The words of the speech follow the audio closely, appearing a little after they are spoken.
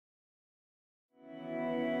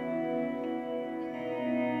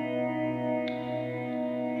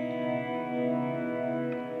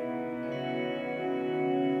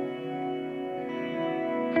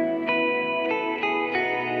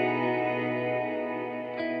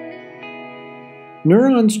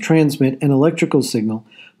Neurons transmit an electrical signal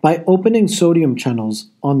by opening sodium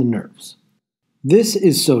channels on the nerves. This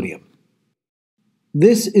is sodium.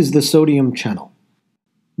 This is the sodium channel.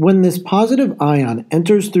 When this positive ion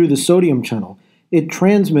enters through the sodium channel, it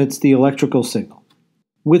transmits the electrical signal.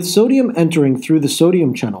 With sodium entering through the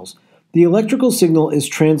sodium channels, the electrical signal is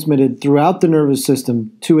transmitted throughout the nervous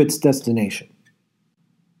system to its destination.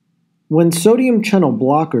 When sodium channel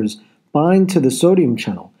blockers bind to the sodium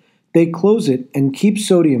channel, they close it and keep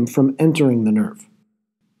sodium from entering the nerve.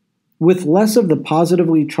 With less of the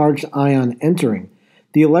positively charged ion entering,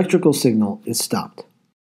 the electrical signal is stopped.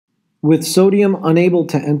 With sodium unable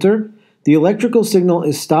to enter, the electrical signal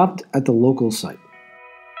is stopped at the local site.